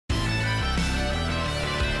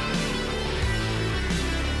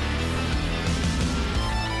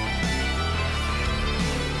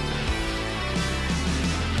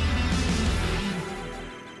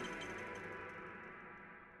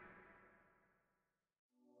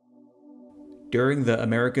During the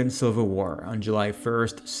American Civil War on July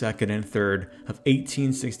 1st, 2nd, and 3rd of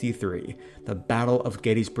 1863, the Battle of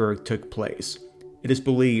Gettysburg took place. It is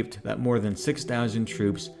believed that more than 6,000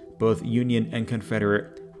 troops, both Union and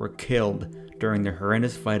Confederate, were killed during the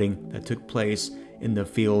horrendous fighting that took place in the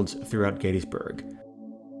fields throughout Gettysburg.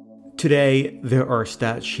 Today, there are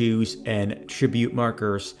statues and tribute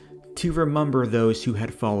markers to remember those who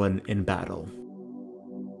had fallen in battle.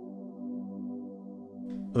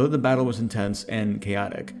 Although the battle was intense and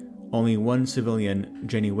chaotic, only one civilian,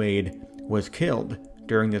 Jenny Wade, was killed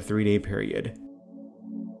during the 3-day period.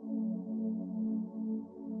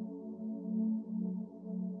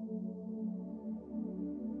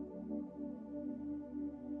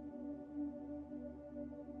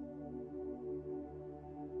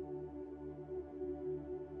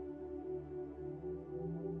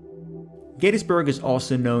 Gettysburg is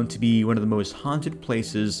also known to be one of the most haunted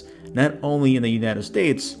places not only in the United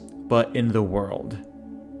States, but in the world.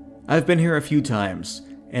 I've been here a few times,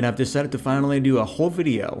 and I've decided to finally do a whole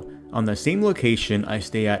video on the same location I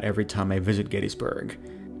stay at every time I visit Gettysburg.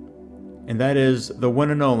 And that is the one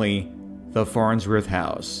and only, the Farnsworth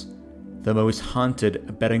House, the most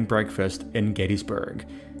haunted bed and breakfast in Gettysburg.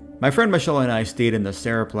 My friend Michele and I stayed in the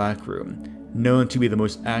Sarah Black Room, known to be the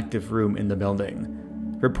most active room in the building.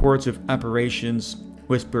 Reports of apparitions,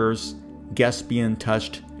 whispers, guests being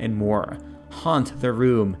touched, and more haunt the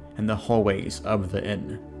room and the hallways of the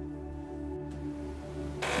inn.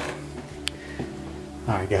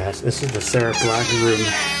 Alright guys, this is the Sarah Black Room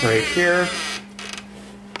right here.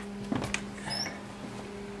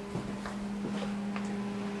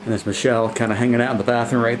 And there's Michele kind of hanging out in the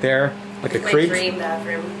bathroom right there, like a creep. My dream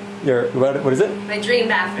bathroom. What is it? My dream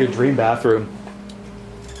bathroom. Your dream bathroom.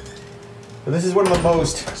 This is one of the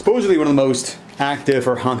most, supposedly one of the most active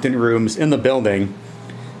or haunted rooms in the building.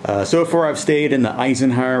 So far I've stayed in the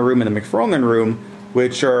Eisenhower room and the McFarland room,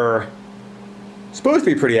 which are supposed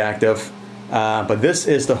to be pretty active. But this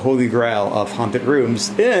is the holy grail of haunted rooms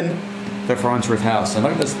in the Farnsworth House. And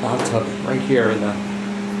look at this bathtub right here in the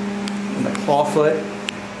clawfoot.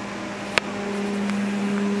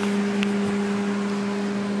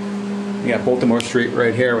 You got Baltimore Street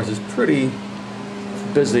right here, which is pretty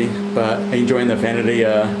busy, but are you enjoying the vanity?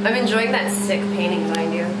 I'm enjoying that sick painting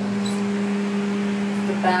behind you.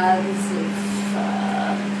 The baths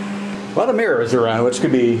of... A lot of mirrors around, which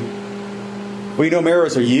could be... Well, you know,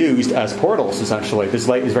 mirrors are used as portals, essentially. This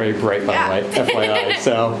light is very bright, by the way, FYI,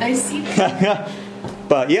 so... I see that.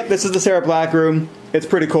 But, yep, this is the Sarah Black Room. It's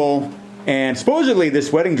pretty cool. And supposedly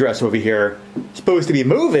this wedding dress over here is supposed to be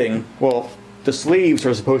moving. Well, the sleeves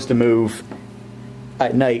are supposed to move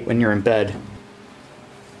at night when you're in bed.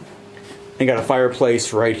 You got a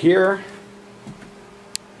fireplace right here.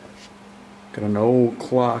 Got an old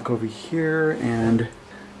clock over here, and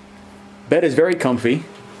bed is very comfy.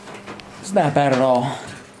 It's not bad at all.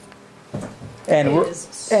 And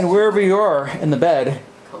wherever you are in the bed,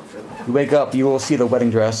 you wake up, you will see the wedding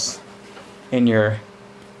dress in the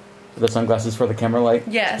sunglasses for the camera light.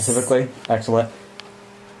 Yes. Specifically, excellent.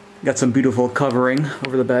 Got some beautiful covering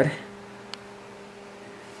over the bed.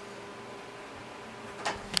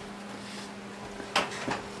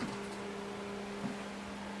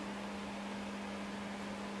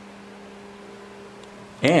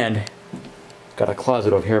 And got a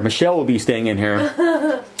closet over here. Michele will be staying in here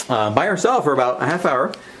by herself for about a half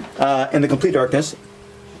hour in the complete darkness.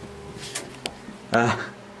 No,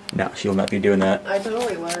 she will not be doing that. I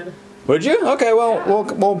totally would. Would you? Okay, well,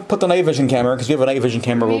 yeah. we'll put the night vision camera, because we have a night vision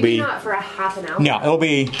camera. Maybe not for a half an hour. No, it'll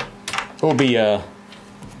be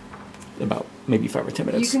about maybe 5 or 10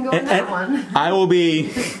 minutes. You can go in that one. I will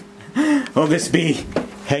be. Will this be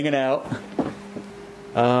hanging out?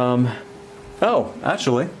 Oh,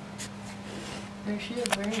 actually. There she is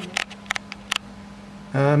wearing it.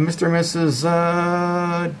 Mr. and Mrs.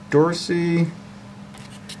 Dorsey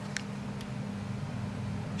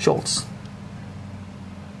Schultz.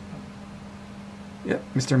 Yep,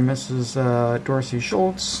 Mr. and Mrs. Dorsey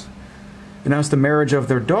Schultz announced the marriage of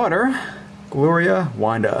their daughter, Gloria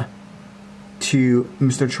Wanda, to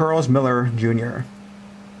Mr. Charles Miller, Jr.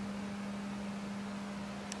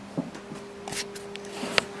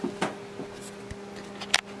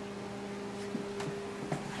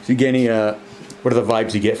 So you get any, what are the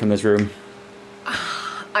vibes you get from this room?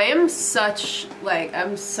 I am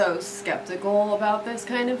I'm so skeptical about this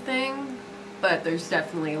kind of thing, but there's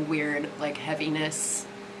definitely a weird, heaviness,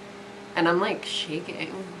 and I'm, shaking.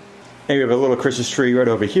 And we have a little Christmas tree right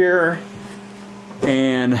over here,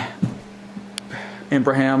 and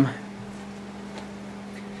Abraham.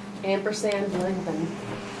 Ampersand Lincoln.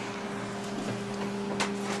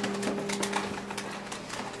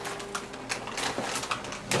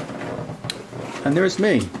 And there's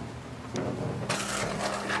me.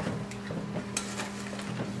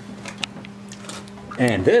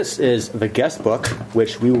 And this is the guest book,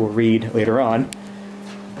 which we will read later on.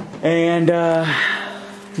 And I'll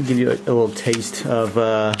give you a little taste of,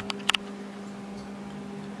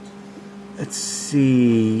 let's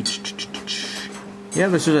see. Yeah,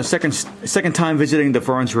 this is a second time visiting the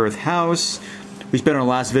Farnsworth House. We spent our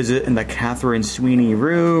last visit in the Catherine Sweeney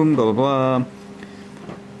room, blah, blah, blah.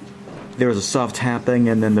 There was a soft tapping,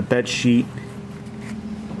 and then the bed sheet.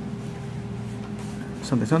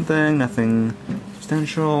 Something, something, nothing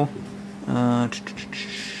substantial. Let's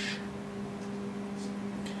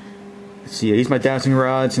see, I used my dowsing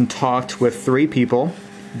rods and talked with 3 people.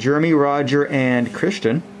 Jeremy, Roger, and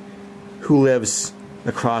Christian, who lives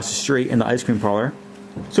across the street in the ice cream parlor.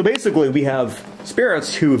 So basically, we have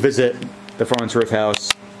spirits who visit the Farnsworth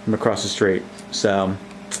House from across the street, so,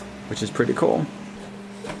 which is pretty cool.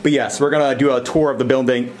 But yes, we're gonna do a tour of the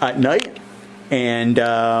building at night, and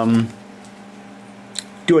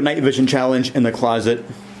do a night vision challenge in the closet.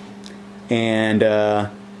 And I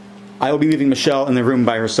will be leaving Michelle in the room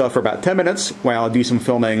by herself for about 10 minutes while I'll do some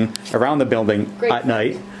filming around the building at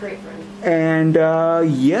night. Great friend. And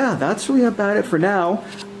yeah, that's really about it for now.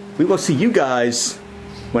 We will see you guys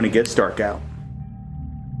when it gets dark out.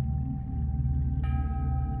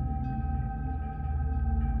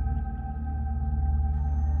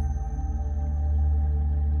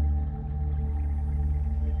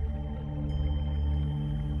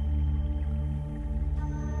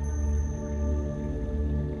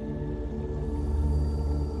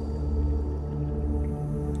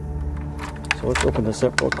 So let's open this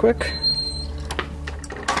up real quick.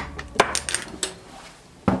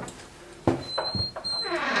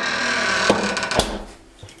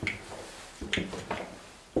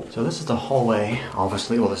 So this is the hallway,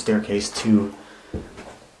 obviously, well, the staircase to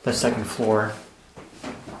the second floor,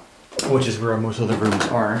 which is where most of the rooms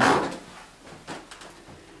are.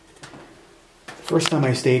 The first time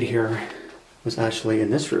I stayed here was actually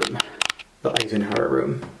in this room, the Eisenhower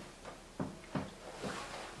room.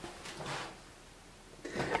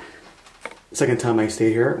 The second time I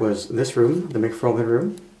stayed here was this room, the McFarland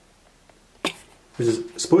room. This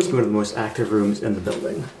is supposed to be one of the most active rooms in the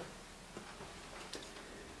building.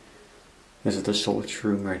 This is the Schultz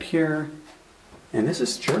room right here. And this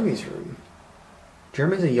is Jeremy's room.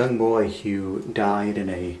 Jeremy's a young boy who died in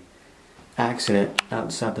a accident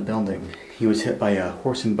outside the building. He was hit by a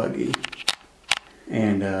horse and buggy.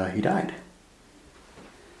 And he died.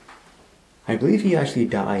 I believe he actually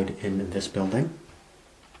died in this building,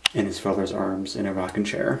 in his father's arms in a rocking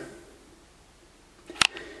chair.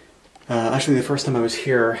 Actually, the first time I was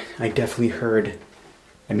here, I definitely heard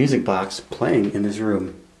a music box playing in this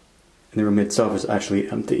room. And the room itself is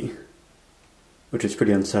actually empty, which is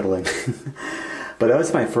pretty unsettling. But that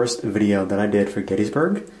was my first video that I did for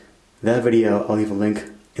Gettysburg. That video, I'll leave a link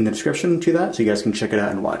in the description to that, so you guys can check it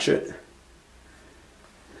out and watch it.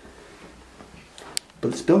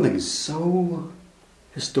 But this building is so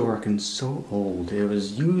historic and so old. It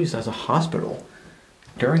was used as a hospital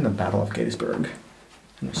during the Battle of Gettysburg.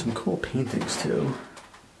 And there's some cool paintings too.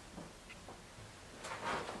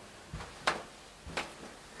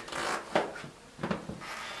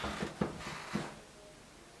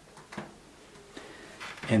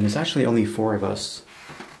 And there's actually only 4 of us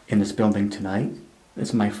in this building tonight. This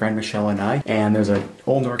is my friend Michele and I, and there's an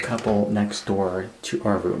older couple next door to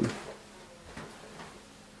our room.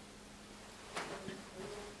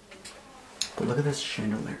 But look at this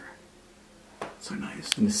chandelier. It's so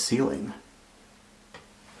nice. And the ceiling.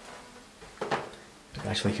 I can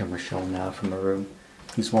actually hear Michele now from the room.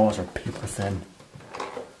 These walls are paper thin.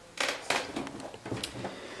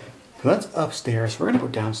 So that's upstairs. We're gonna go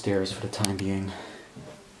downstairs for the time being.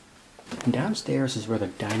 And downstairs is where the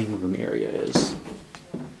dining room area is.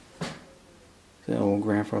 The old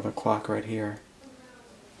grandfather clock right here.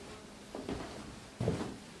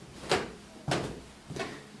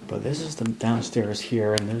 But this is the downstairs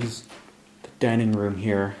here, and there's the dining room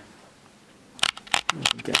here. There's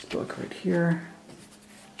the guest book right here.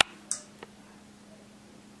 I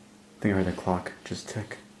think I heard the clock just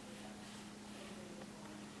tick.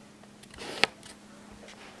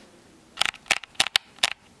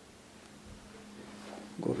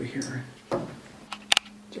 Go over here.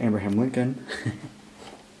 It's Abraham Lincoln.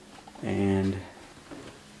 And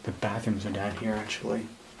the bathrooms are down here actually.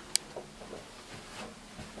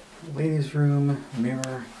 Ladies' room,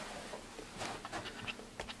 mirror.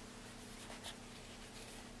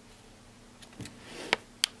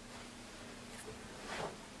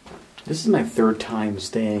 This is my 3rd time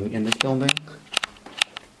staying in this building.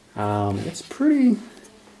 It's pretty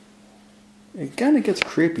It kind of gets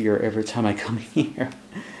creepier every time I come here.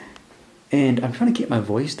 And I'm trying to keep my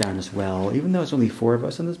voice down as well, even though it's only 4 of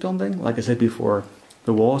us in this building. Like I said before,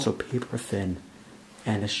 the walls are paper thin.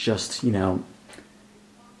 And it's just, you know,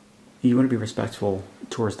 you want to be respectful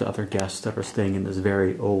towards the other guests that are staying in this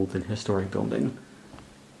very old and historic building.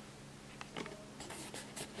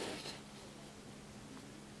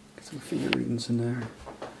 Get some figurines in there.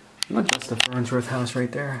 Not just the Farnsworth House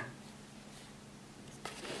right there.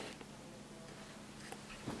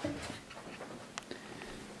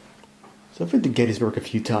 So I've been to Gettysburg a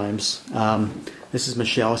few times. This is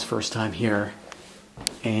Michelle's first time here.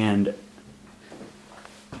 And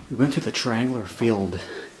we went to the Triangular Field,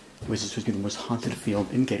 which is supposed to be the most haunted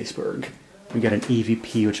field in Gettysburg. We got an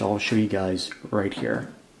EVP, which I'll show you guys right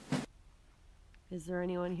here. Is there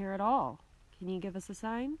anyone here at all? Can you give us a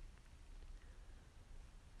sign?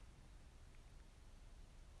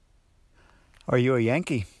 Are you a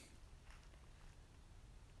Yankee?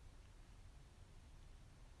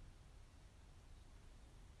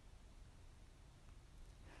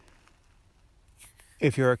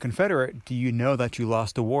 If you're a Confederate, do you know that you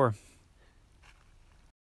lost the war?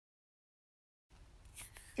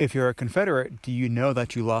 If you're a Confederate, do you know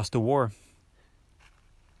that you lost the war?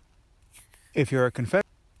 If you're a Confederate,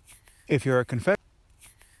 if you're a Confederate,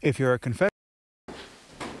 if you're a Confederate.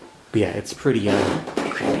 Yeah, it's pretty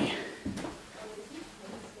creepy.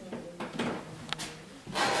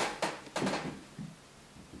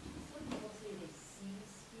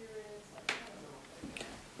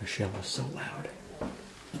 Michelle is so loud.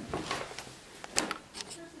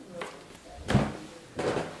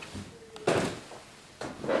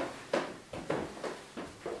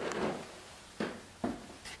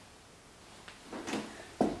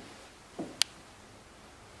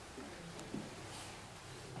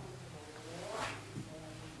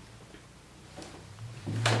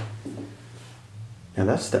 Now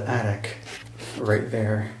that's the attic right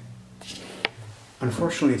there.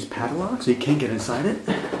 Unfortunately, it's padlocked, so you can't get inside it.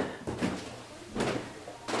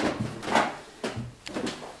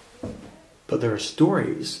 But there are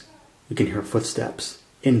stories. You can hear footsteps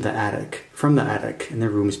in the attic, from the attic, in the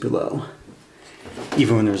rooms below,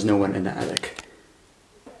 even when there's no one in the attic.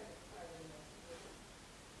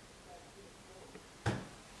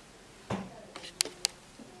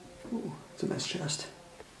 Ooh, it's a nice chest.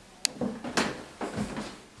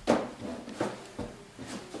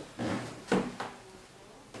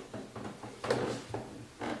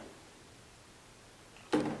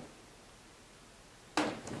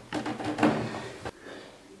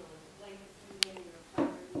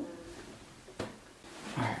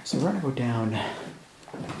 Alright, so we're gonna go down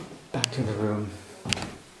back to the room.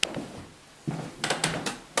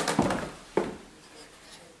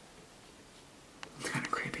 It's kind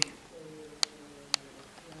of creepy.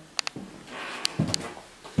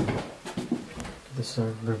 This is our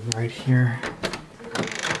room right here.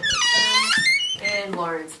 And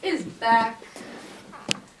Lawrence is back.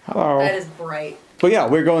 Hello. That is bright. But yeah,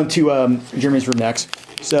 we're going to Jeremy's room next.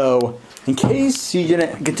 So, in case you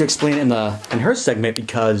didn't get to explain it in her segment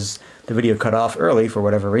because the video cut off early for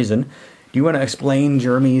whatever reason, do you want to explain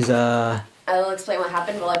Jeremy's? I will explain what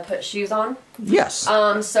happened while I put shoes on. Yes.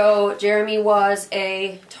 So Jeremy was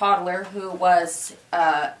a toddler who was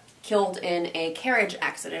killed in a carriage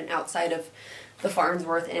accident outside of the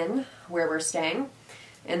Farnsworth Inn where we're staying.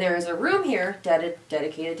 And there is a room here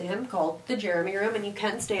dedicated to him called the Jeremy room, and you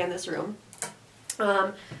can stay in this room.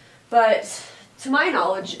 But to my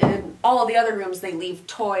knowledge, in all of the other rooms, they leave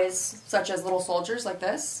toys, such as little soldiers like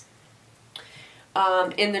this,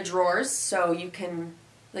 in the drawers, so you can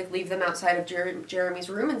leave them outside of Jeremy's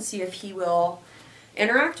room and see if he will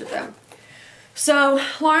interact with them. So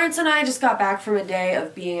Lawrence and I just got back from a day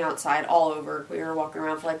of being outside all over. We were walking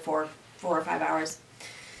around for like four or 5 hours.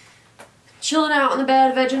 Chilling out on the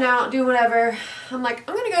bed, vegging out, doing whatever. I'm like,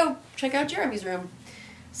 I'm gonna go check out Jeremy's room.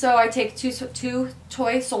 So I take two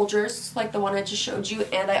toy soldiers, like the one I just showed you,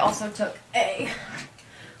 and I also took a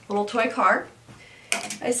little toy car.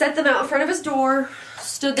 I set them out in front of his door,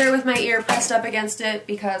 stood there with my ear pressed up against it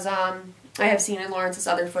because I have seen in Lawrence's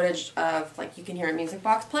other footage of, you can hear a music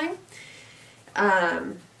box playing.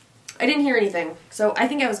 I didn't hear anything, so I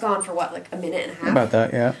think I was gone for, what, a minute and a half? About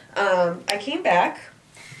that, yeah. I came back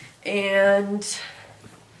and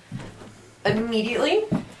immediately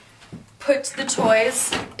put the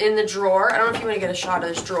toys in the drawer. I don't know if you want to get a shot of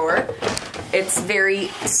this drawer. It's very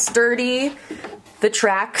sturdy. The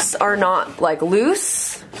tracks are not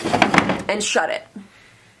loose, and shut it.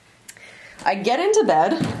 I get into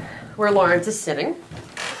bed where Lawrence is sitting,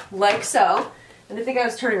 like so, and I think I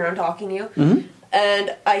was turning around talking to you,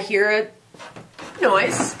 and I hear a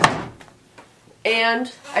noise,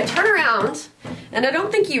 And I turn around, and I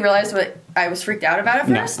don't think he realized what I was freaked out about at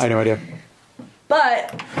first. No, I had no idea.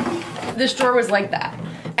 But this drawer was like that.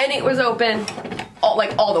 And it was open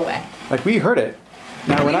all the way. Like, we heard it.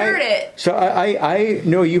 Now, when heard it. So I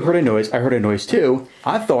know you heard a noise. I heard a noise too.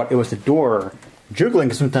 I thought it was the door jiggling,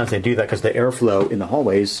 because sometimes they do that because the airflow in the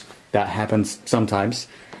hallways. That happens sometimes.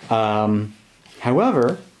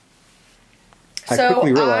 However, I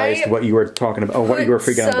quickly realized what you were talking about, or what you were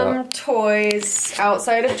freaking out about. Some toys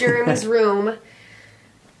outside of Jeremy's room.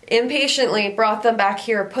 Impatiently brought them back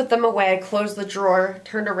here, put them away, closed the drawer,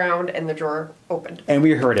 turned around, and the drawer opened. And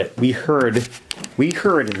we heard it. We heard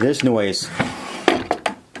this noise.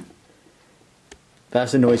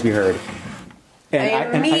 That's the noise we heard. And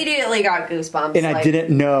I immediately got goosebumps. And I didn't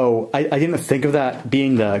know, I didn't think of that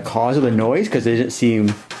being the cause of the noise, because it didn't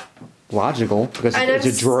seem logical, because it's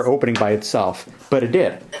a drawer opening by itself. But it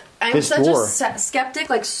did. I'm such a skeptic.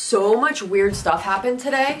 Like, so much weird stuff happened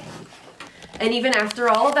today. And even after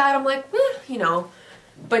all of that, I'm like, you know.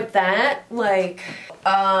 But that, like,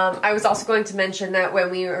 I was also going to mention that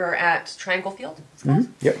when we were at Triangle Field,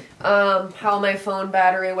 yep. How my phone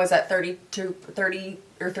battery was at 30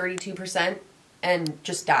 or 32% and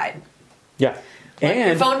just died. Yeah. Like, and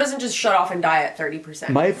your phone doesn't just shut off and die at 30%.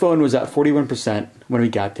 My phone was at 41% when we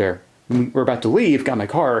got there. When we were about to leave, got in my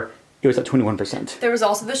car, it was at 21%. There was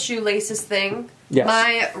also the shoelaces thing. Yes.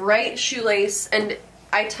 My right shoelace, and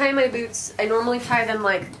I tie my boots, I normally tie them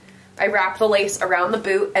like, I wrap the lace around the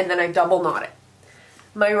boot and then I double knot it.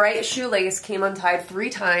 My right shoelace came untied 3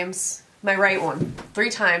 times. My right one, 3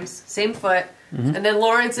 times, same foot. And then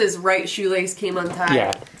Lawrence's right shoelace came untied.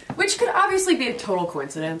 Yeah. Which could obviously be a total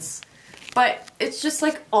coincidence. But it's just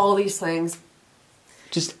like all these things.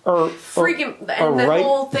 Just freaking, and the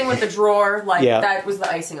whole thing with the drawer, like, that was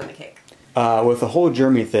the icing on the cake. With the whole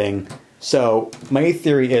Jeremy thing, so my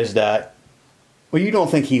theory is that, well, you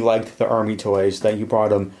don't think he liked the army toys that you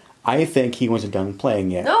brought him. I think he wasn't done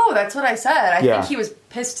playing yet. No, that's what I said. I think he was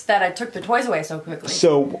pissed that I took the toys away so quickly.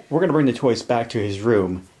 So we're going to bring the toys back to his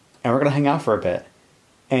room, and we're going to hang out for a bit.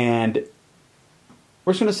 And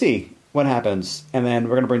we're just going to see what happens. And then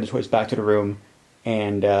we're going to bring the toys back to the room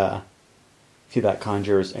and see if that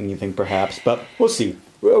conjures anything, perhaps. But we'll see.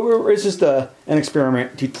 It's just an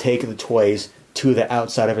experiment to take the toys to the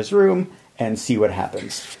outside of his room and see what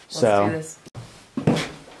happens. Let's do this.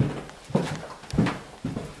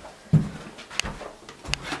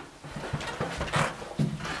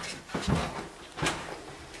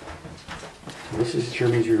 This is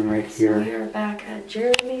Jeremy's room right here. So we are back at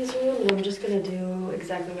Jeremy's room, and I'm just going to do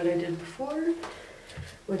exactly what I did before,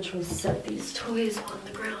 which was set these toys on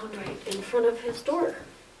the ground right in front of his door.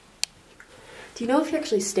 Do you know if he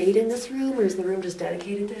actually stayed in this room, or is the room just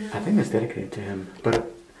dedicated to him? I think it's dedicated to him,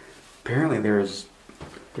 but apparently the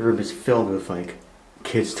room is filled with, like,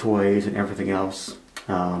 kids' toys and everything else.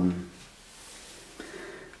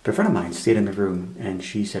 But a friend of mine stayed in the room, and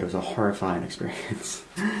she said it was a horrifying experience.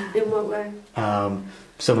 In what way?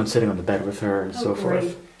 Someone sitting on the bed with her and so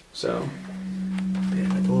forth. So, they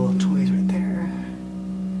had the little toys right there.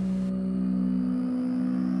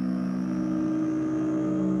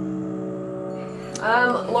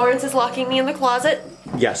 Lawrence is locking me in the closet.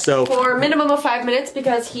 Yeah, so... For a minimum of 5 minutes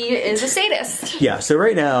because he is a sadist. Yeah, so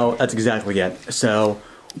right now, that's exactly it. So...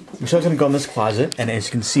 Michelle's gonna go in this closet, and as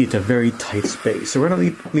you can see, it's a very tight space. So we're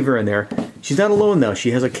gonna leave her in there. She's not alone though.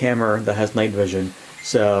 She has a camera that has night vision,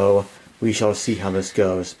 so we shall see how this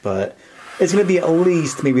goes. But it's gonna be at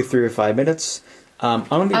least maybe 3 or 5 minutes. I'm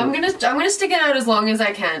gonna stick it out as long as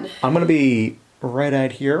I can. I'm gonna be right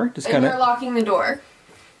out here, just kind of. And you're locking the door.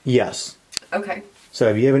 Yes. Okay. So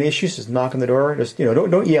if you have any issues, just knock on the door. Just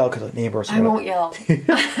don't yell because the neighbors. I won't yell. I'm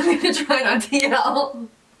gonna try not to yell.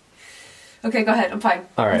 Okay, go ahead. I'm fine.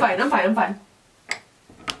 All right. I'm fine.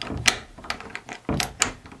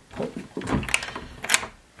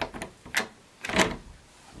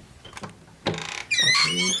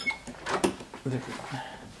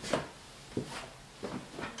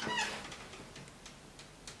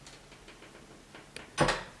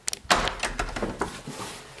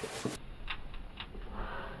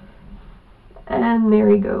 And there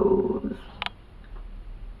he goes.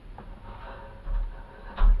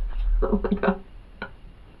 Oh my god.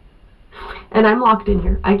 And I'm locked in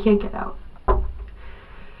here. I can't get out.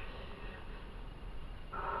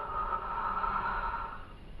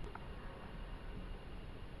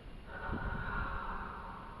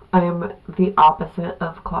 I am the opposite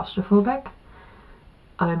of claustrophobic.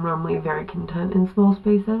 I'm normally very content in small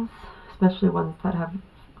spaces, especially ones that have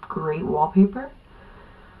great wallpaper.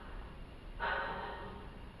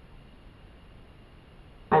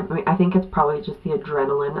 I mean, I think it's probably just the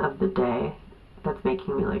adrenaline of the day that's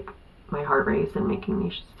making me like my heart race and making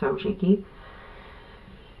me so shaky.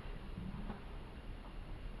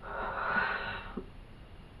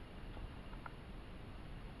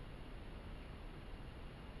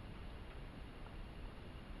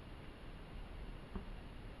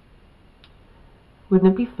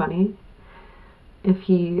 Wouldn't it be funny if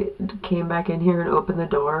he came back in here and opened the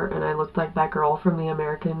door and I looked like that girl from the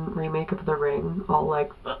American remake of The Ring, all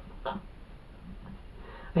like...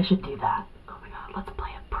 I should do that. Oh my god, let's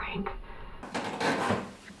play a prank.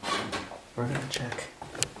 We're gonna check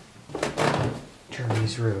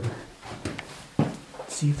Jeremy's room.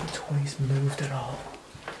 See if the toys moved at all.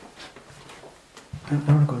 I don't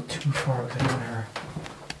want to go too far without her.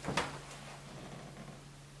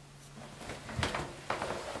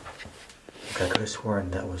 I could have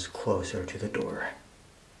sworn that was closer to the door.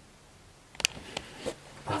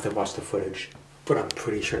 I'll have to watch the footage, but I'm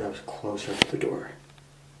pretty sure that was closer to the door.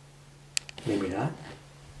 Maybe not.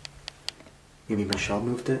 Maybe Michele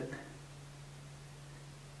moved it.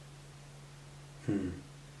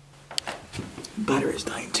 Battery's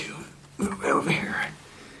dying too. Move it over here.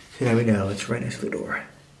 So now we know it's right next to the door.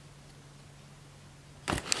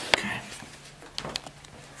 Okay.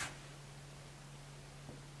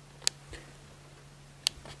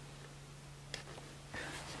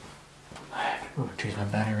 I'm gonna change my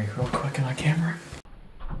battery real quick on my camera.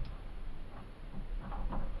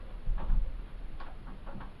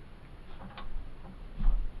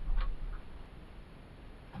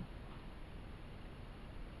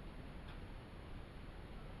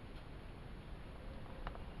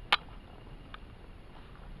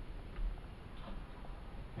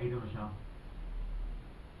 How you doing, Michele?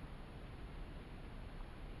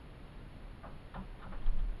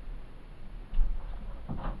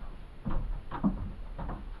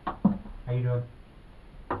 How you doing?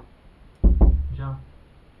 Michele?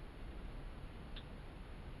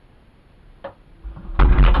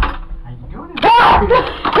 How you doing?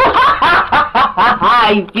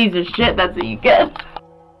 You piece of shit, that's what you get.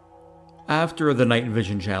 After the night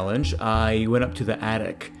vision challenge, I went up to the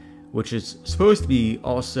attic, which is supposed to be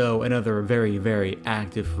also another very, very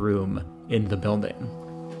active room in the building.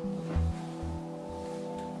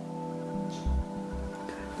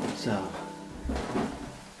 So,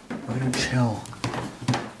 we're gonna chill.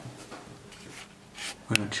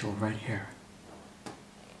 We're gonna chill right here,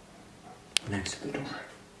 next to the door.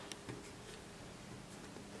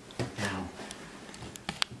 Now,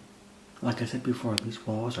 like I said before, these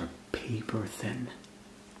walls are paper thin.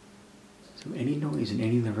 So any noise in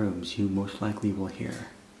any of the rooms you most likely will hear.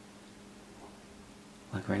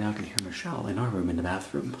 Like right now I can hear Michele in our room in the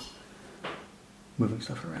bathroom, moving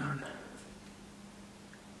stuff around.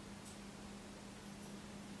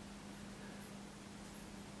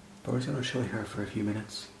 But we're just gonna chill here for a few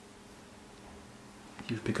minutes. If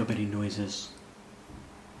you pick up any noises,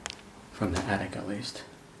 from the attic at least.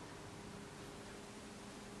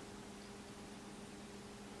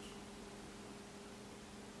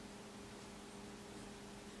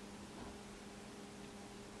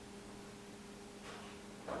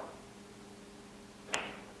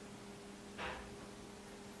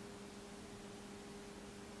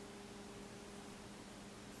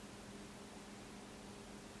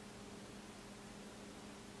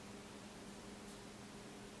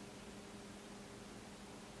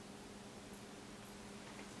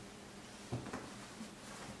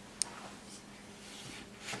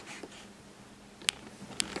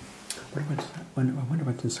 I wonder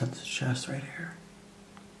what's inside this chest right here.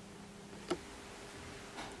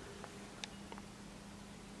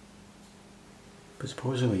 But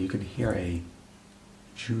supposedly you can hear a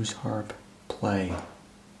Jew's harp play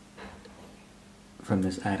from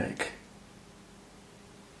this attic,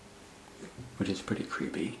 which is pretty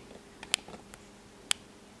creepy.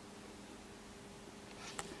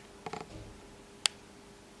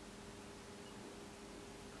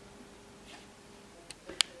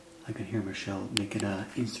 I can hear Michele making an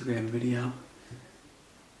Instagram video.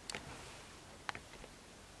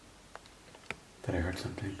 That I heard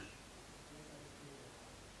something.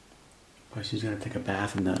 But she's gonna take a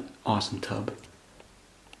bath in that awesome tub.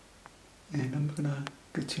 And I'm gonna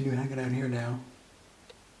continue hanging out here now.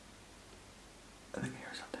 I think I hear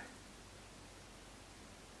something.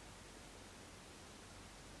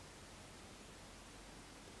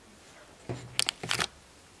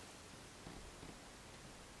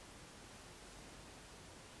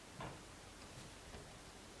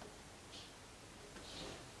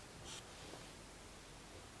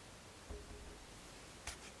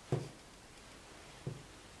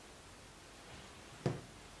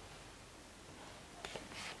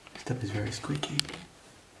 This tub is very squeaky.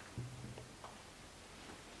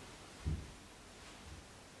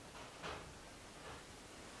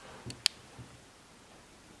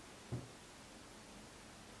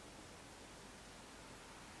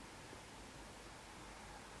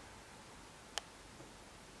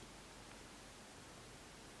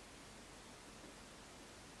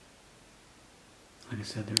 I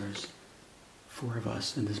said, there was 4 of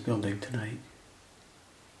us in this building tonight.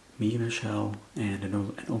 Me, Michelle, and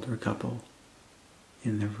an older couple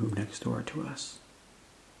in the room next door to us.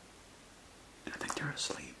 And I think they're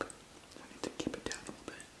asleep. So I need to keep it down a little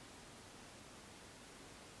bit.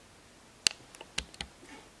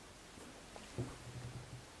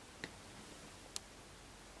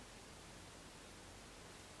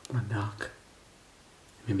 I'm gonna knock.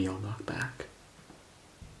 Maybe I'll knock back.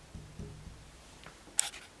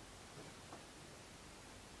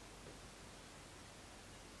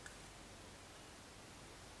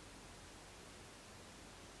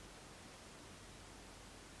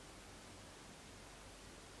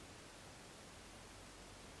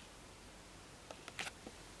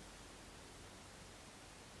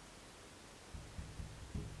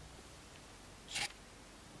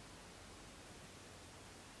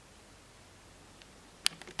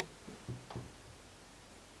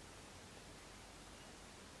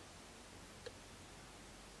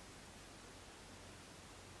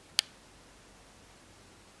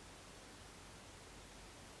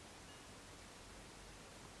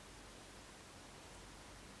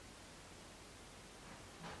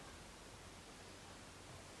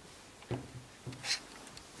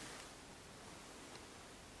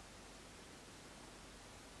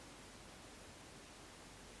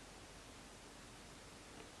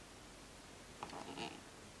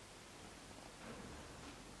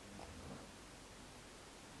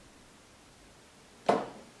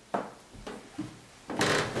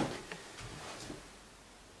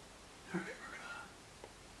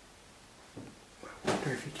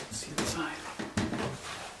 If you can see the sign.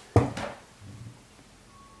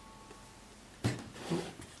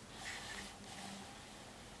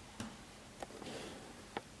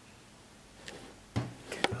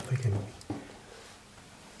 Okay, well, we can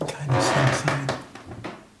kind of see the sign.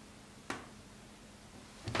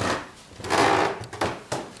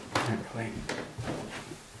 Not really.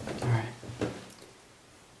 Alright.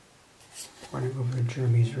 We're gonna go over to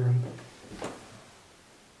Jeremy's room.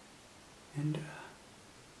 And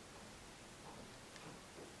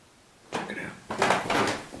check it out.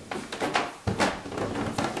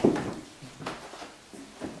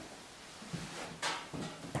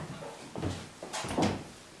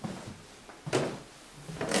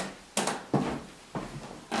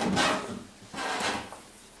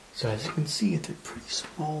 So as you can see, it's a pretty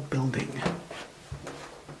small building. And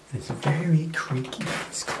it's very creaky.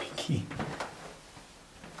 It's squeaky.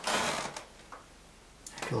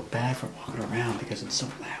 I feel bad for walking around because it's so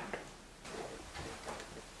loud.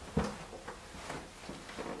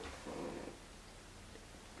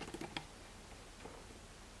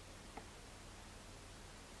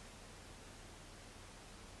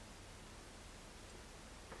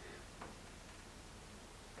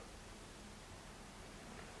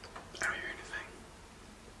 I don't hear anything.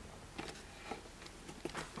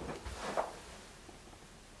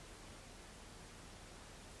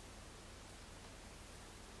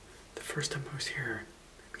 The first time I was here,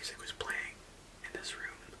 music was playing in this room.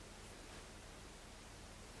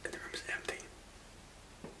 And the room's empty.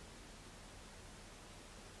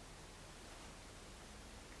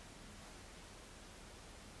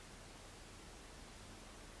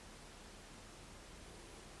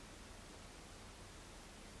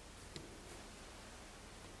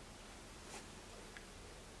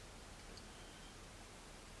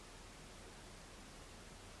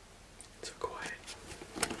 It's so quiet.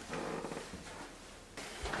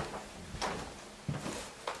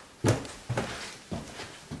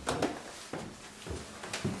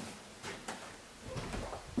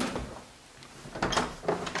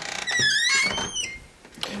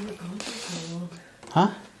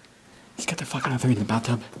 Huh? He's got the fucking other in the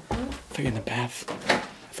bathtub. I thought you were in the bath.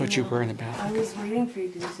 I thought you were in the bath. I was waiting for you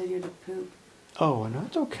because you said you had to poop. Oh, no,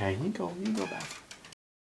 it's okay. You go back.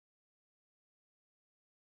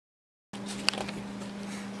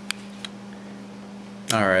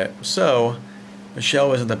 Alright, so Michelle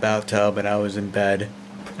was in the bathtub and I was in bed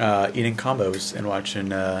eating combos and watching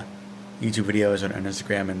YouTube videos on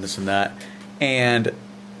Instagram and this and that. And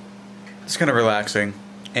it's kind of relaxing.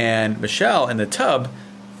 And Michelle in the tub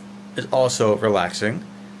is also relaxing.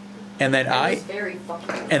 And then I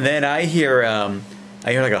hear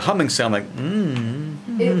like a humming sound like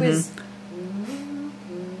It was.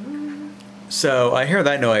 So I hear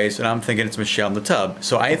that noise and I'm thinking it's Michelle in the tub.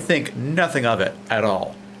 So I think nothing of it at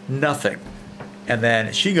all. Nothing. And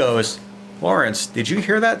then she goes, "Lawrence, did you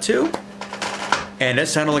hear that too?" And it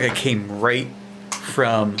sounded like it came right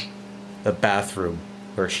from the bathroom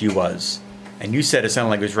where she was. And you said it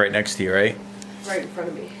sounded like it was right next to you, right? Right in front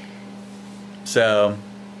of me. So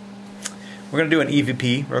we're gonna do an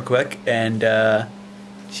EVP real quick and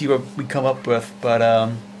see what we come up with.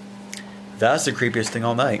 But that's the creepiest thing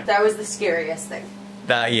all night. That was the scariest thing.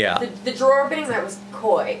 Yeah. The drawer opening, that was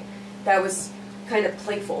coy. That was kind of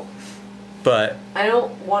playful. But I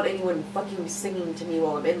don't want anyone fucking singing to me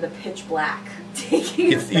while I'm in the pitch black.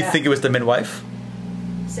 Taking you think it was the midwife?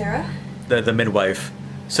 Sarah? The midwife.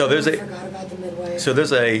 So there's I forgot about the midwife. So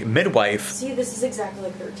there's a midwife. See, this is exactly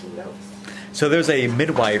like 13 Ghosts. So there's a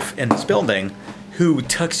midwife in this building who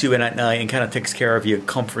tucks you in at night and kind of takes care of you,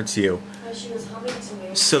 comforts you. She was humming to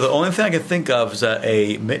me. So the only thing I can think of is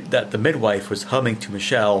that the midwife was humming to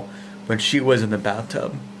Michelle when she was in the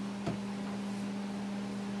bathtub.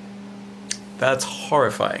 That's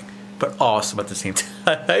horrifying, but awesome at the same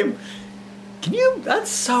time. Can you?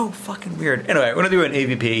 That's so fucking weird. Anyway, we're gonna do an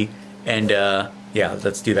AVP, and yeah,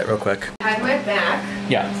 let's do that real quick. I had my back.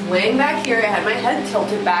 Yeah. I was laying back here. I had my head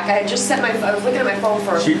tilted back. I had just set my. I was looking at my phone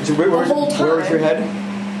for the whole time. Where was your head?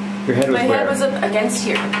 Your head was my where? head was up against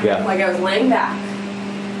here. Yeah. Like I was laying back,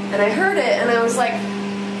 and I heard it, and I was like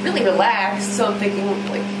really relaxed. So I'm thinking,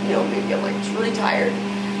 like, you know, maybe I'm like just really tired.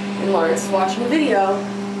 And Lawrence is watching a video.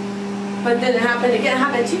 But then it happened again. It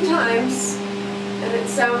happened 2 times, and it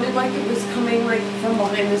sounded like it was coming like from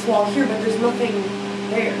behind this wall here, but there's nothing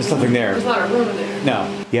there. There's nothing there. There's not a room there.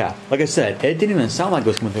 No. Yeah. Like I said, it didn't even sound like it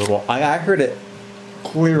was coming through the wall. I heard it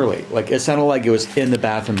clearly. Like it sounded like it was in the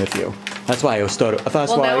bathroom with you. That's why I was started.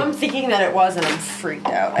 That's why. Now I'm thinking that it was, and I'm freaked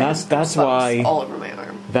out. That's why. All over my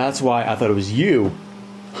arm. That's why I thought it was you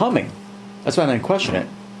humming. That's why I didn't question it.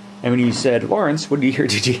 And when you said, Lawrence, what did you hear?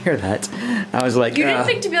 Did you hear that? I was like, you didn't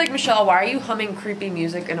think to be like, Michelle, why are you humming creepy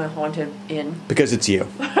music in a haunted inn? Because it's you.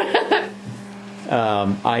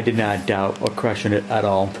 I did not doubt or question it at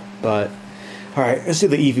all. But, all right, let's do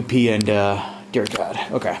the EVP and, dear God.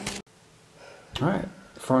 Okay. All right.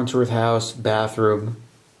 Farnsworth House, bathroom,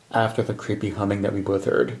 after the creepy humming that we both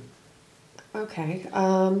heard. Okay.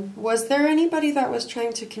 Was there anybody that was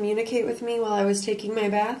trying to communicate with me while I was taking my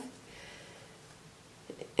bath?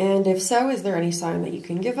 And if so, is there any sign that you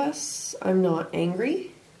can give us? I'm not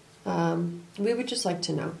angry. We would just like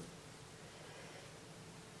to know.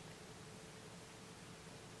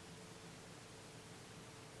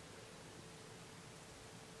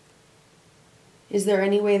 Is there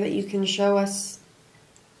any way that you can show us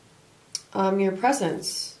your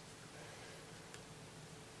presence?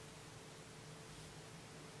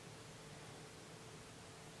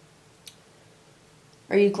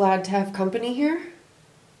 Are you glad to have company here?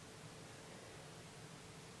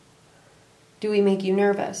 Do we make you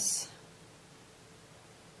nervous?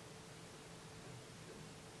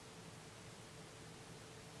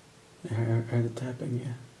 I heard the tapping,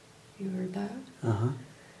 yeah. You heard that? Uh-huh.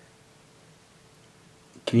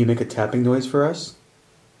 Can you make a tapping noise for us?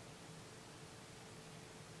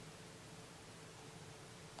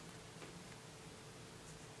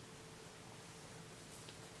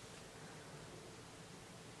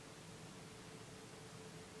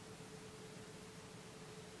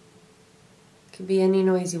 Could be any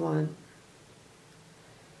noise you want.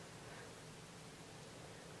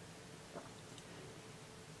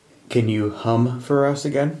 Can you hum for us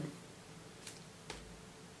again?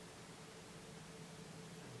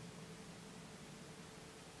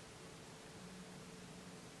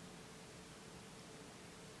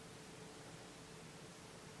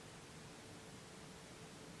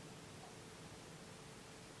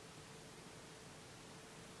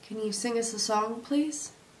 Can you sing us a song,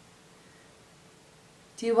 please?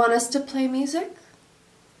 Do you want us to play music?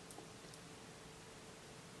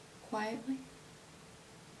 Quietly?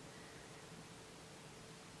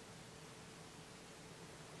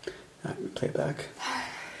 Play back.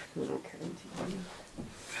 Okay.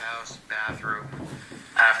 House, bathroom,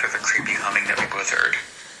 after the creepy humming that we both heard.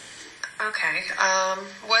 Okay,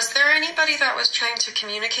 was there anybody that was trying to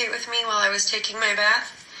communicate with me while I was taking my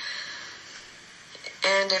bath?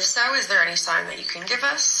 And if so, is there any sign that you can give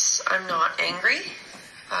us? I'm not angry.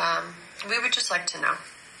 We would just like to know.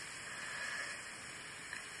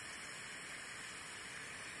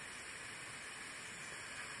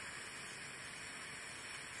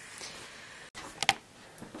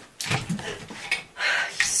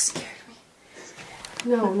 You scared me.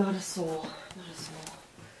 No, not a soul. Not a soul.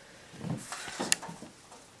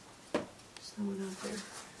 There's no one out there.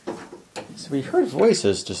 So we heard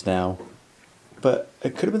voices just now, but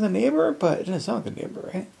it could have been the neighbor, but it didn't sound like the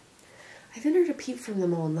neighbor, right? I haven't heard a peep from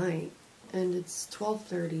them all night, and it's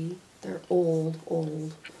 12:30. They're old.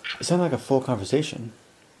 It sounded like a full conversation.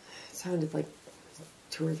 It sounded like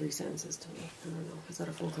 2 or 3 sentences to me. I don't know. Is that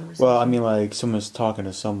a full conversation? Well, I mean, like someone's talking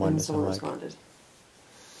to someone. And someone like, responded.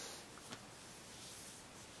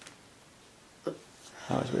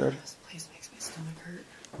 That was weird. This place makes my stomach hurt.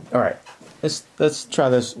 All right, let's try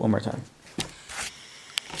this one more time.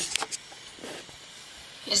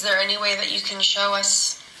 Is there any way that you can show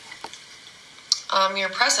us your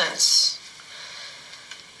presence?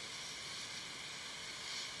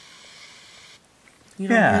 You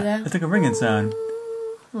don't hear that? It's like a ringing sound.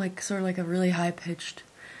 Like sort of like a really high pitched.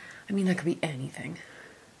 I mean, that could be anything.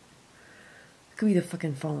 It could be the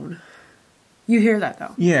fucking phone. You hear that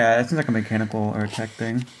though? Yeah, it seems like a mechanical or tech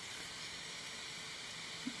thing.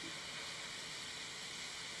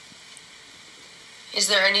 Is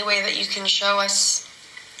there any way that you can show us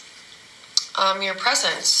your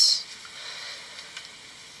presence?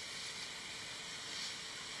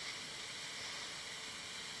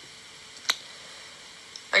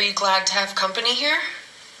 Are you glad to have company here?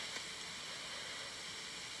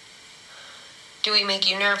 Do we make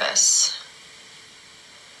you nervous?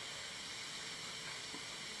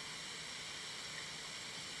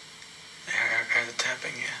 I heard the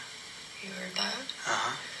tapping, yeah. You heard that?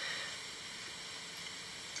 Uh-huh.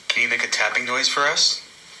 Can you make a tapping noise for us?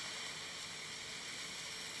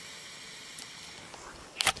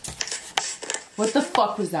 What the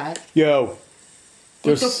fuck was that? Yo.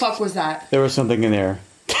 What the fuck was that? There was something in there.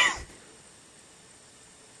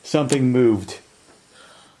 Something moved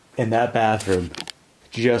in that bathroom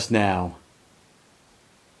just now.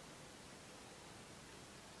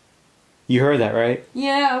 You heard that, right?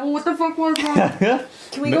 Yeah, well, what the fuck was that?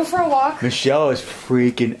 Can we go for a walk? Michelle is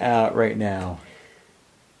freaking out right now.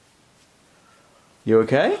 You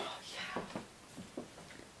okay? Yeah.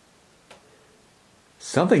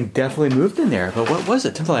 Something definitely moved in there, but what was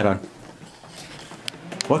it? Turn the light on.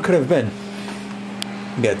 What could it have been?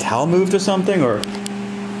 Maybe a towel moved or something, or...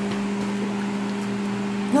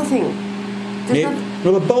 Nothing. Maybe,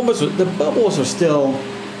 well, the bubbles are still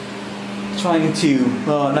trying to...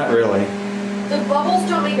 Well, not really. The bubbles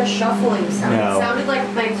don't make a shuffling sound. No. It sounded like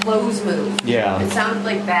my clothes moved. Yeah. It sounded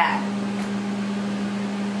like that.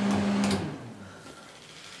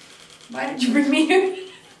 Why did you bring me here?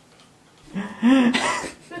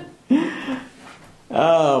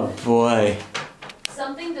 Oh, boy.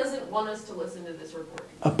 Something doesn't want us to listen to this recording.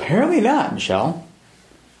 Apparently not, Michelle.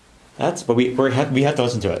 But we have to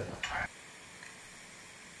listen to it.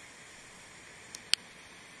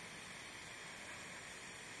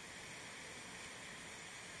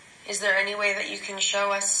 Is there any way that you can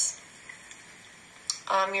show us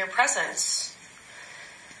your presence?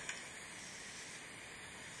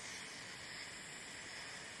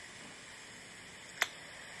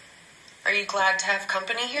 Are you glad to have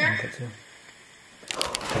company here?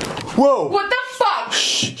 Whoa! What the fuck?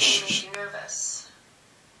 Shh, shh, Make shh. you nervous.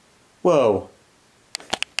 Whoa.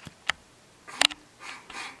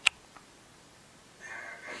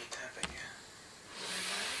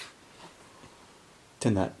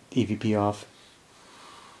 Turn that EVP off.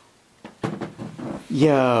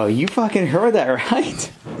 Yo, you fucking heard that,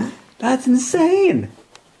 right? That's insane.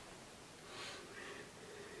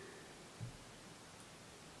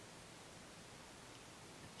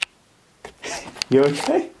 You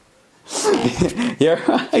okay? You're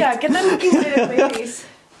right. Yeah, get that looking at my face.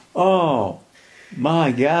 Oh,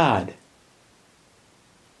 my God.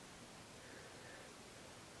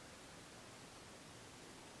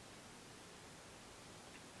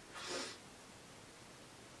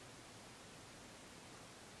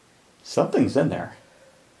 Something's in there.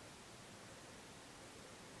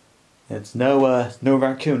 It's no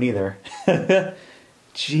raccoon either.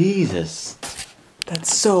 Jesus.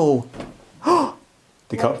 That's so...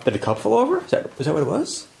 Did the cup fall over? Was that what it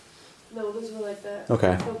was? No, those were like that.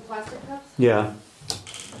 Okay. The plastic cups? Yeah.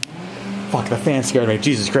 Fuck, the fan scared me.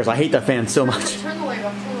 Jesus Christ, I hate that fan so much. Turn the light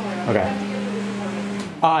off, turn the light off. Okay. We have to get through this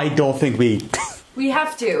recording. I don't think we... We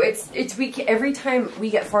have to. It's every time we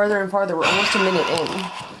get farther and farther, we're almost a minute in.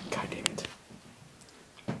 God damn it.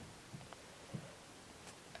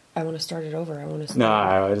 I want to start it over. I want to.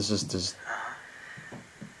 No, it's just...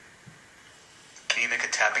 Can you make a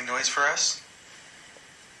tapping noise for us?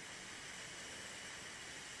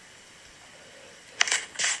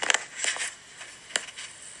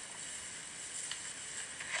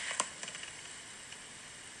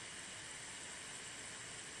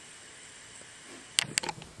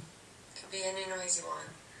 Could be any noise you want.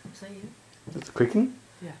 Is that you? It's creaking?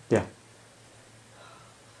 Yeah. Yeah.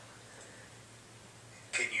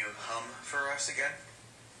 Can you hum for us again?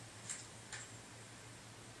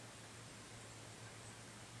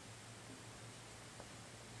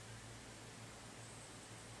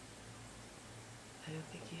 I don't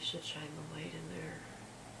think you should shine the light in there.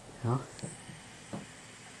 Huh?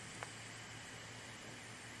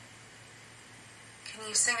 Can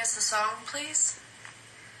you sing us a song, please?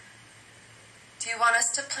 Do you want us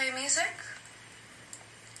to play music?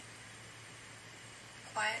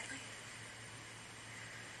 Quietly?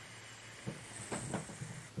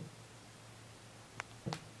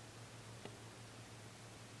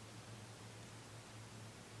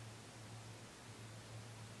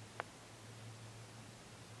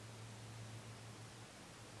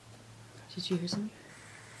 Did you hear something?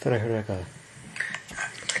 I thought I heard like a...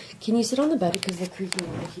 Can you sit on the bed because the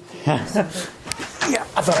creaking one keeps something? Yeah,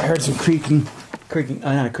 I thought I heard some creaking,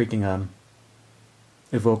 not a creaking, a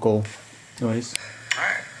vocal noise.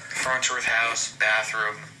 Alright, Farnsworth House,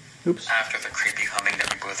 bathroom. Oops. After the creepy humming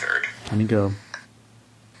that we both heard. Let me go.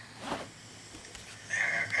 There,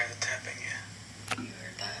 I heard the tapping, yeah. You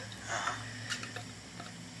heard that? Uh-huh.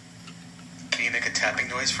 Can you make a tapping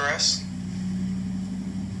noise for us?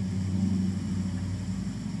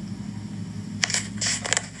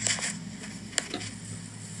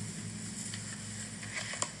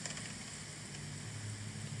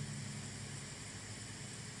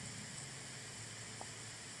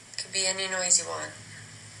 Could be any noise you want.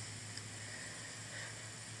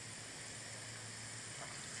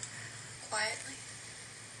 Quietly.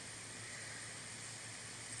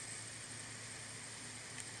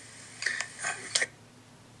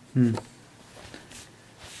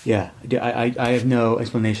 Yeah, I have no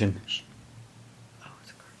explanation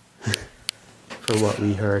for what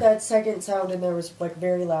we heard. That second sound in there was like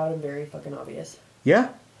very loud and very fucking obvious. Yeah,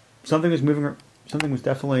 something was moving. Something was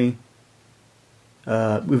definitely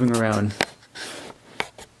moving around.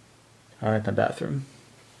 All right, the bathroom.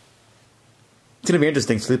 It's gonna be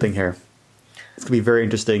interesting sleeping here. It's gonna be very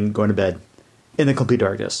interesting going to bed in the complete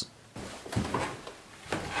darkness.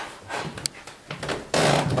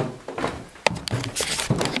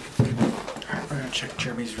 Alright, we're gonna check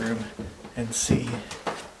Jeremy's room and see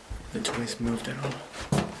if the toys moved at all.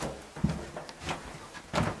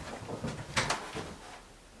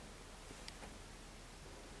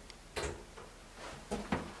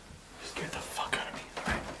 Scared the fuck out of me.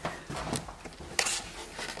 Alright.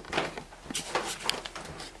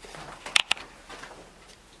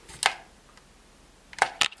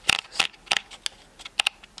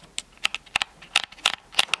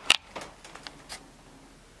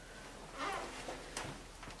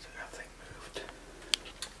 So nothing moved.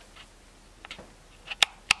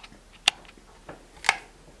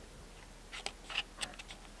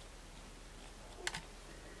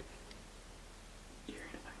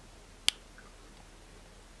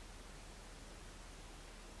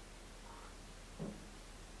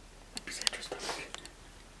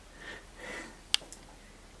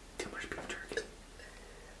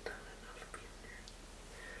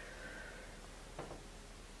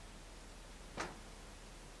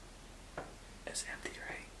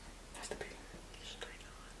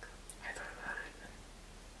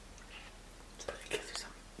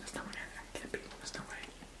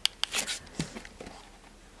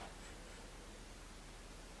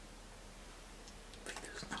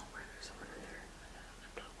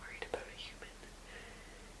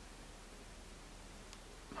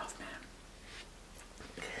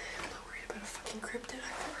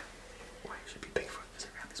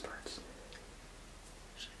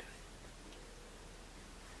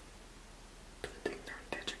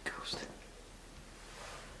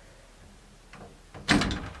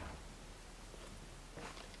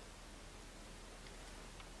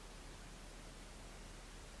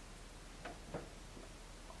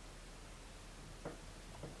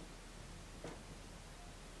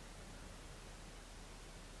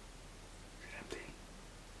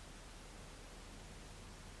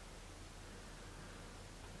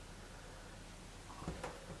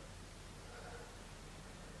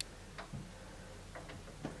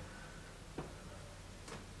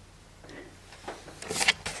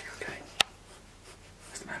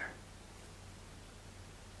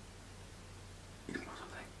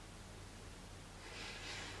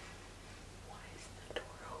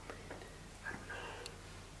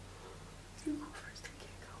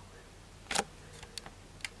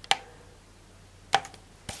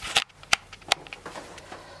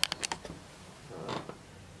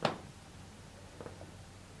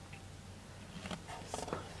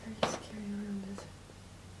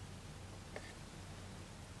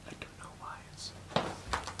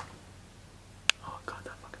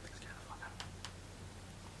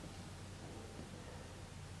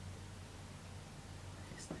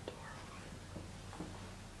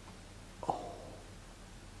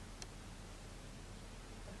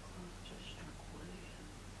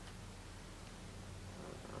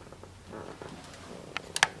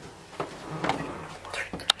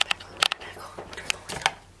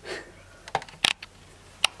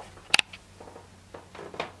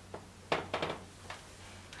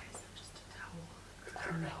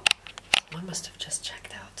 don't know. Someone must have just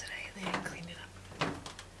checked out today and they didn't clean it up.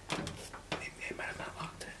 It might have not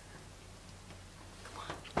locked it. Come on.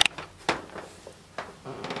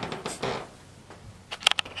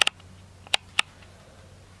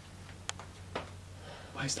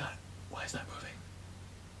 Why is that moving?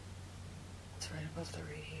 It's right above the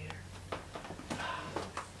radiator.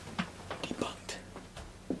 Debunked.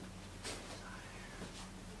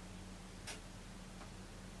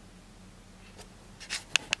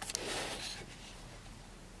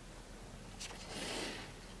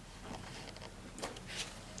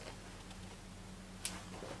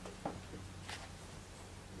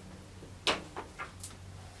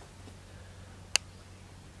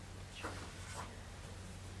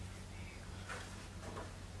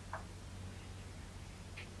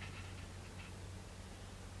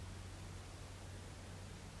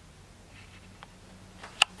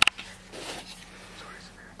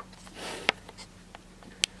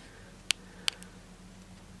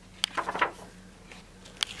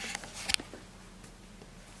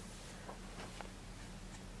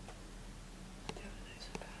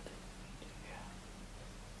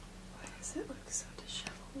 Does it look so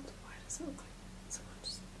disheveled? Why does it look like someone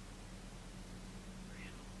just ran?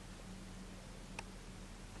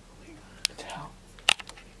 Oh my god. The towel.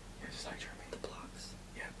 Yeah, just like Jeremy. The blocks.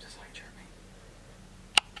 Yeah, just like Jeremy.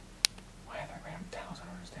 Why are there random towels? I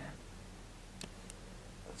don't understand.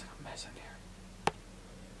 Looks like a mess in here.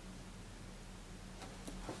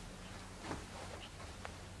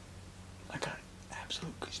 I got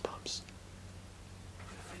absolute goosebumps. I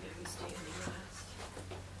know who's standing last.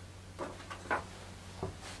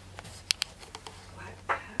 Black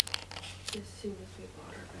cat. As soon as we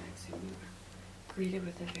bought our bags, we were greeted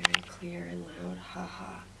with a very clear and loud ha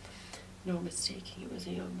ha. No mistaking, it was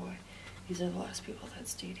a young boy. These are the last people that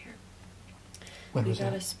stayed here. When We was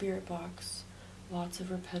got that? a spirit box. Lots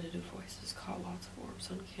of repetitive voices, caught lots of orbs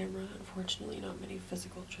on camera. Unfortunately, not many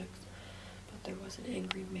physical tricks. But there was an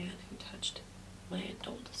angry man who touched my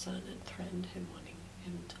adult son and threatened him, wanting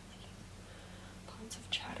him to leave. Lots of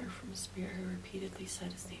chatter from a spirit who repeatedly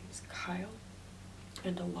said his name is Kyle,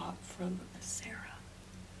 and a lot from Sarah.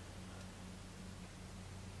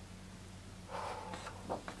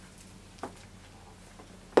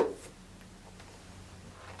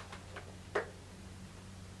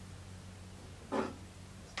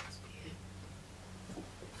 Must be it.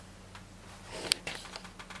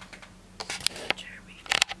 Jeremy.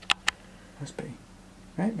 Must be.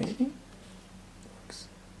 Right, maybe? Looks.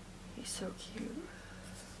 He's so cute.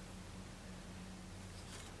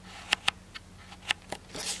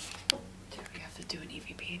 Dude, we have to do an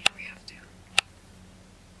EVP in here. We have to.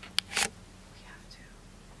 We have to.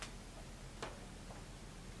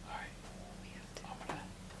 Alright. We have to.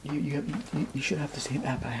 You should have the same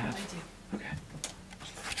app I have. I do. Okay.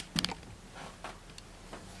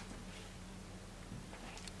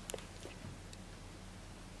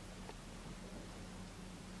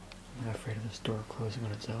 I'm not afraid of this door closing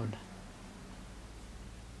on its own.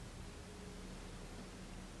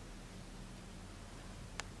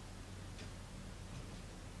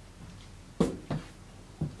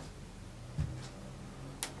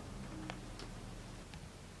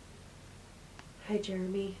 Hi,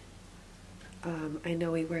 Jeremy. I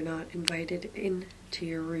know we were not invited in to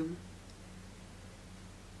your room.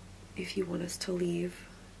 If you want us to leave,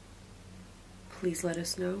 please let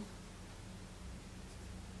us know.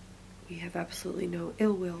 We have absolutely no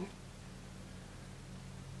ill will.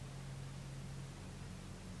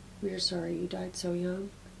 We're sorry you died so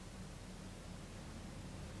young.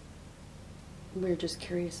 We're just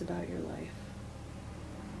curious about your life.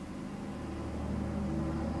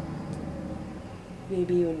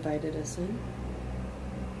 Maybe you invited us in.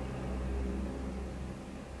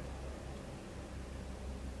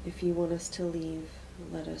 If you want us to leave,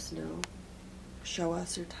 let us know. Show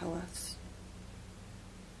us or tell us.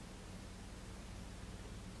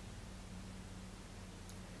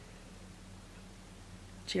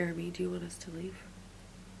 Jeremy, do you want us to leave?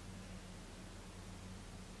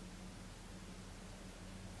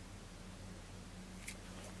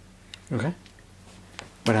 Okay.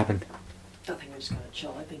 What happened? Nothing, I just gotta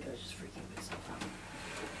chill. I think I was just freaking myself out.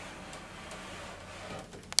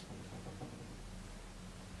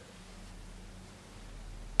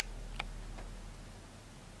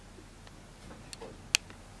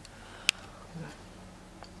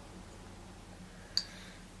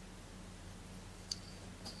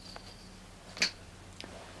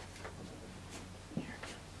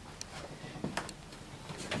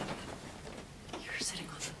 You're sitting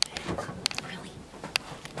on the bed. Really?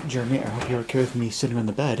 Jeremy, I hope you're okay with me sitting on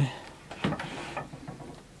the bed. Leave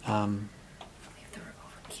the remote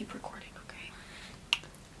keep recording, okay?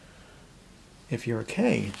 If you're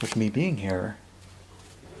okay with me being here,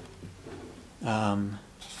 I'm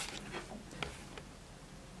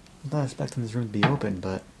not expecting this room to be open,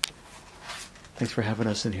 but thanks for having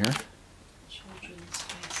us in here. Children's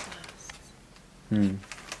face masks.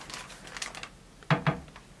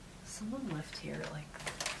 Someone left here, like,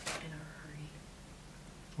 in a hurry.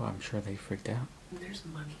 Well, I'm sure they freaked out. There's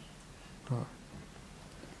money. Oh.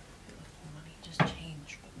 They left money. Just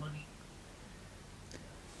change, but money.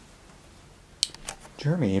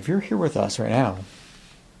 Jeremy, if you're here with us right now,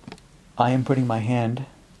 I am putting my hand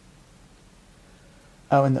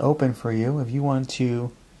out in the open for you if you want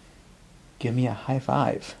to give me a high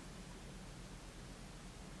five.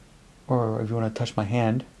 Or if you want to touch my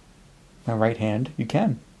hand, my right hand, you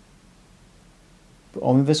can. But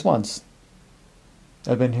only this once.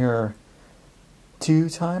 I've been here 2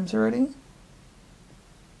 times already.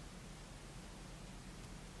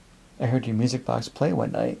 I heard your music box play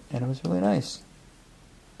one night, and it was really nice.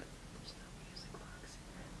 There's no music box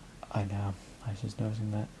in I know. I was just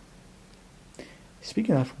noticing that.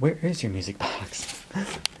 Speaking of, where is your music box?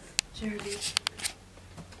 Jeremy.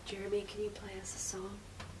 Jeremy, can you play us a song?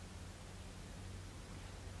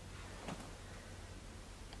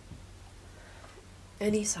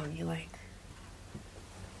 Any song you like.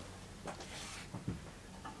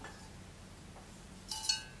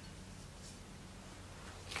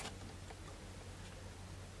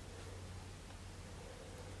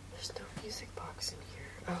 There's no music box in here.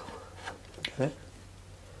 Oh. What?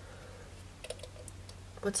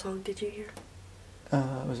 What song did you hear?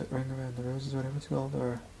 Was it Ring Around the Roses, whatever it's called,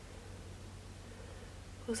 or...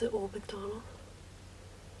 Was it Old MacDonald?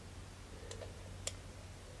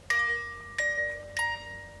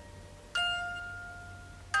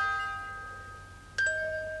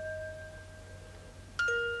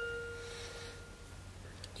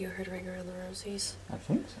 You heard Ring Around the Rosies? I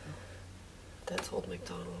think so. That's Old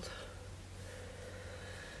MacDonald.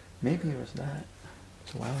 Maybe it was that.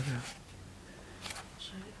 It's a while ago.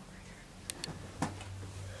 Shine it over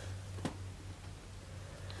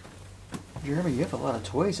here. Jeremy, you have a lot of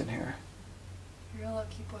toys in here. You're a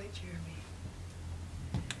lucky boy, Jeremy.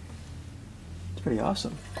 It's pretty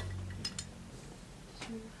awesome.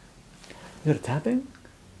 Is it a tapping?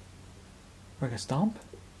 Or like a stomp?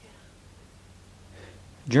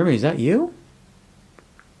 Jeremy, is that you?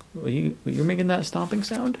 You're making that stomping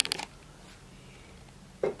sound?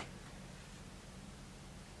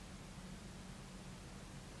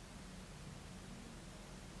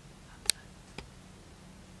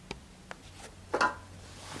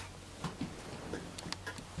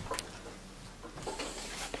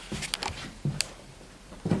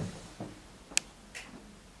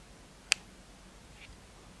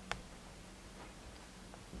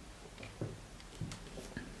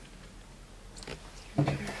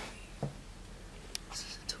 This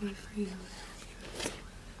is a toy for you.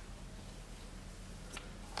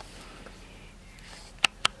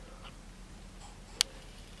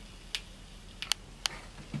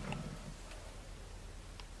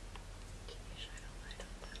 Can you shine a light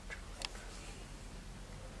on that drawing for me?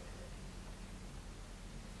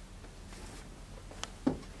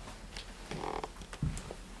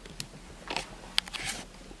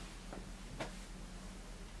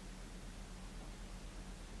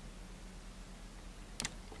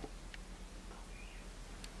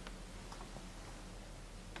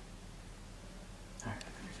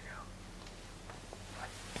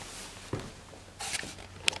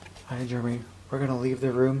 Hi, Jeremy. We're gonna leave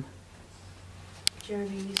the room.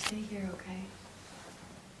 Jeremy, you stay here, okay?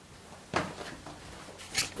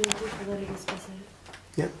 Thank you for letting us visit.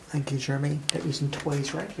 Yep, thank you, Jeremy. Got you some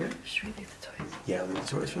toys right here. Should we leave the toys? Yeah, leave the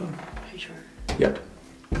toys for you. Are you sure? Yep.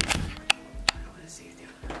 I don't want to see if the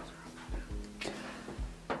other girls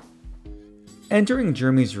are around. Entering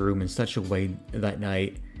Jeremy's room in such a way that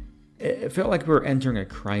night, it felt like we were entering a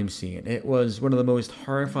crime scene. It was one of the most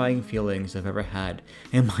horrifying feelings I've ever had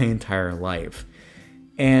in my entire life.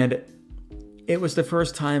 And it was the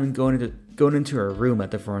first time going into a room at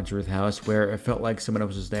the Farnsworth House where it felt like someone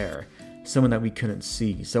else was there. Someone that we couldn't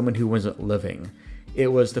see. Someone who wasn't living. It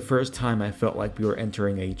was the first time I felt like we were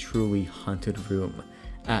entering a truly haunted room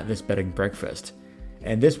at this bed and breakfast.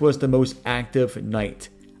 And this was the most active night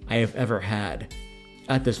I have ever had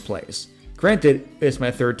at this place. Granted, it's my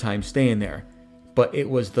 3rd time staying there, but it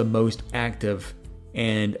was the most active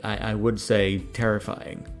and I would say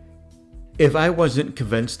terrifying. If I wasn't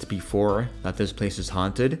convinced before that this place is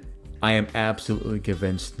haunted, I am absolutely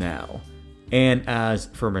convinced now. And as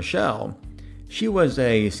for Michele, she was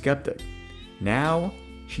a skeptic. Now,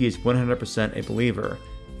 she is 100% a believer,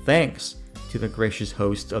 thanks to the gracious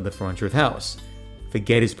hosts of the Farnsworth House, the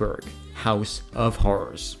Gettysburg House of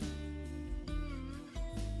Horrors.